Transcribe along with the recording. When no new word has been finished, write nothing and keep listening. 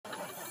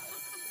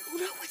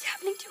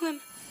to him.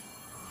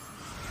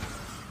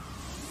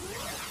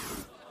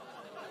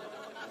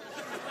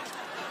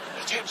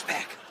 He changed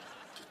back.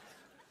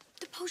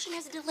 The potion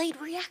has a delayed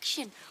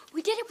reaction.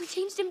 We did it. We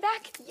changed him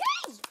back.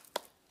 Yay!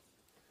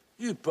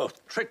 You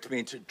both tricked me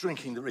into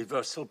drinking the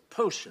reversal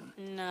potion.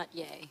 Not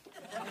yay.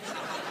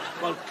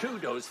 Well,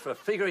 kudos for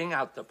figuring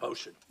out the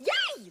potion.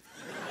 Yay!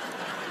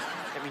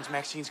 That means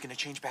Maxine's gonna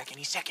change back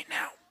any second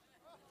now.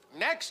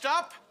 Next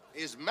up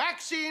is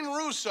Maxine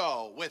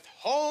Russo with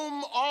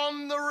Home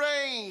on the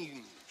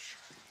Range.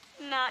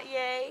 Not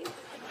yay.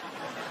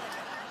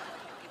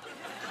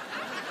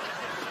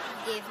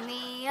 Give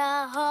me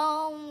a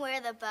home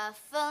where the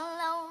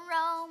buffalo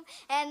roam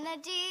and the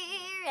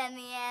deer and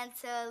the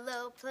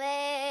antelope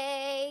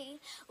play,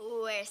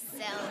 where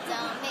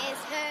seldom is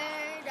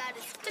heard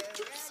To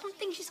do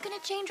something, she's gonna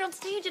change on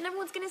stage and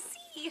everyone's gonna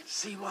see.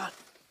 See what?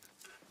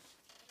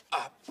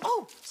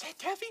 Oh, is that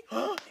Taffy?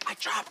 I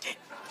dropped it.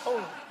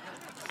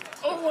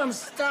 Oh, I'm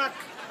stuck.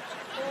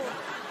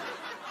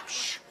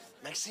 Shh,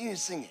 Maxine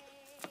is singing.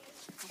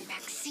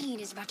 Maxine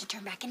is about to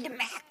turn back into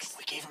Max.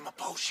 We gave him a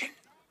potion.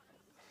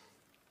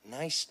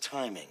 Nice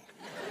timing.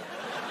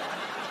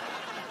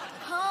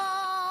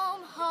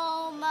 home,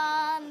 home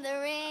on the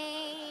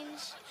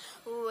range,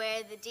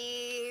 where the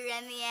deer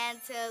and the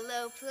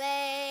antelope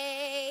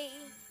play,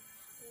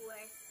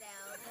 where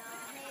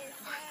seldom is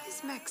Why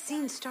is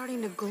Maxine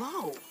starting to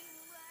glow?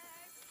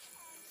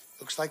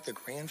 Looks like the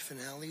grand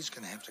finale's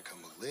gonna have to come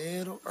a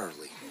little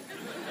early.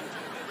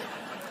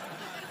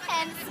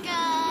 and the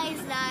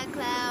sky's not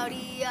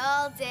cloudy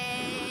all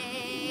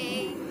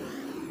day.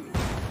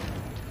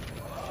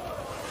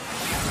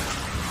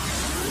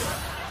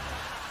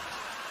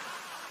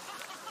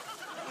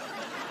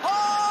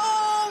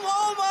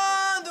 Home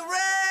on the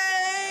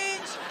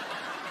range,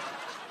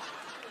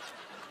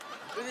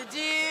 where the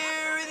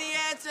deer and the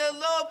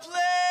antelope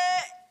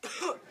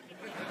play.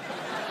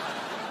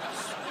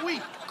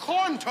 Sweet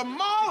corn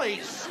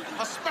tamales!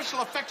 A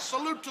special effects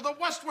salute to the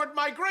westward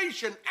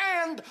migration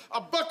and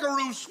a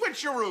buckaroo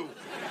switcheroo.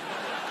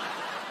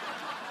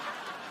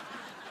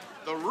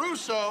 The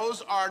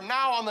Russos are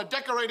now on the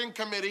decorating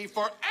committee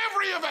for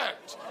every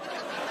event.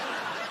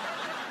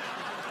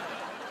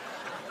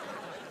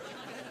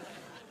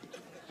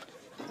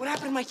 What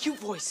happened to my cute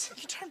voice?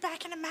 You turned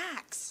back into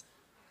Max.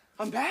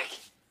 I'm back?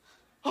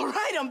 All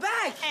right, I'm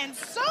back. And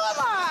so am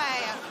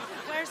I.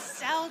 Where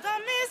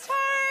seldom is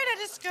heard a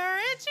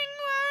discouraging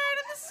word,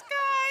 and the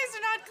skies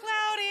are not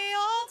cloudy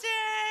all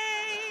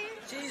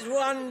day. She's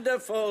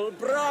wonderful.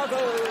 Bravo.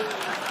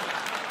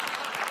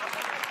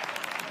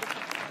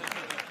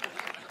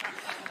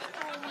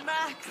 Oh,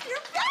 Max,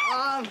 you're back.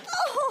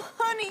 Oh,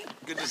 honey.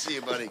 Good to see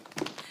you, buddy.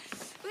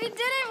 We did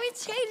it. We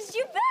changed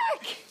you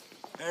back.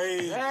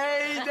 Hey.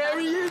 Hey, there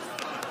he is.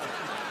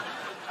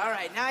 All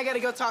right, now I gotta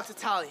go talk to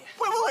Talia.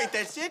 Wait,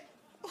 that's it?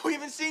 We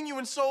haven't seen you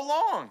in so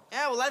long.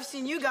 Yeah, well, I've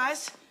seen you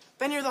guys.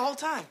 Been here the whole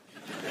time.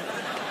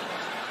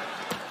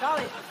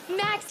 Talia.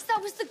 Max, that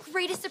was the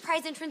greatest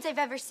surprise entrance I've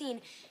ever seen.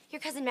 Your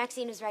cousin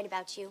Maxine was right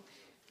about you.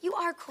 You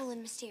are cool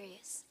and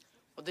mysterious.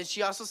 Well, did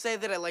she also say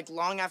that I like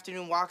long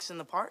afternoon walks in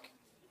the park?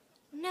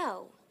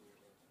 No.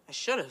 I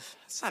should have.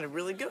 That sounded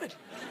really good.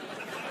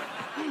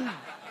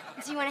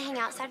 Do you want to hang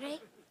out Saturday?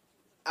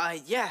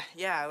 Yeah,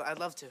 I'd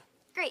love to.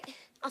 Great.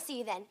 I'll see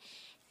you then.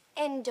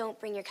 And don't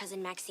bring your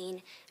cousin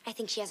Maxine. I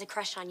think she has a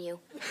crush on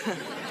you.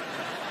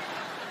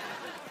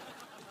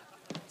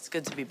 It's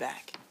good to be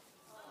back.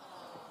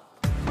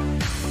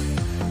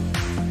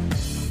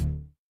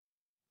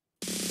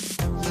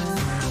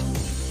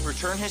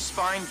 Return his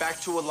spine back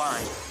to a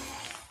line.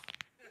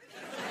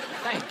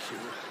 Thank you.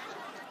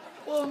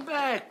 Well,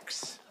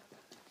 Max,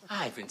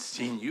 I haven't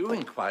seen you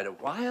in quite a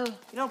while.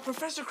 You know,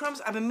 Professor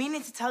Crumbs, I've been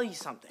meaning to tell you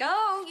something.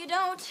 No, you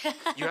don't.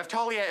 You have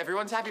Talia.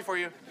 Everyone's happy for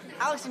you.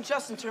 Alex and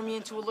Justin turned me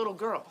into a little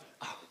girl.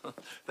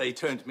 They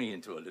turned me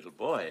into a little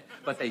boy,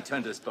 but they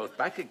turned us both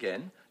back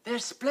again. They're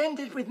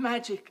splendid with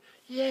magic.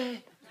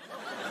 Yay.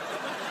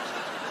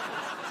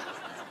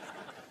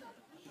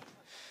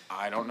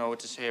 I don't know what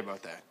to say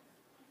about that.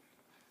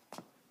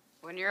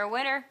 When you're a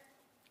winner,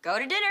 go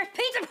to dinner.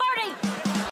 Pizza party!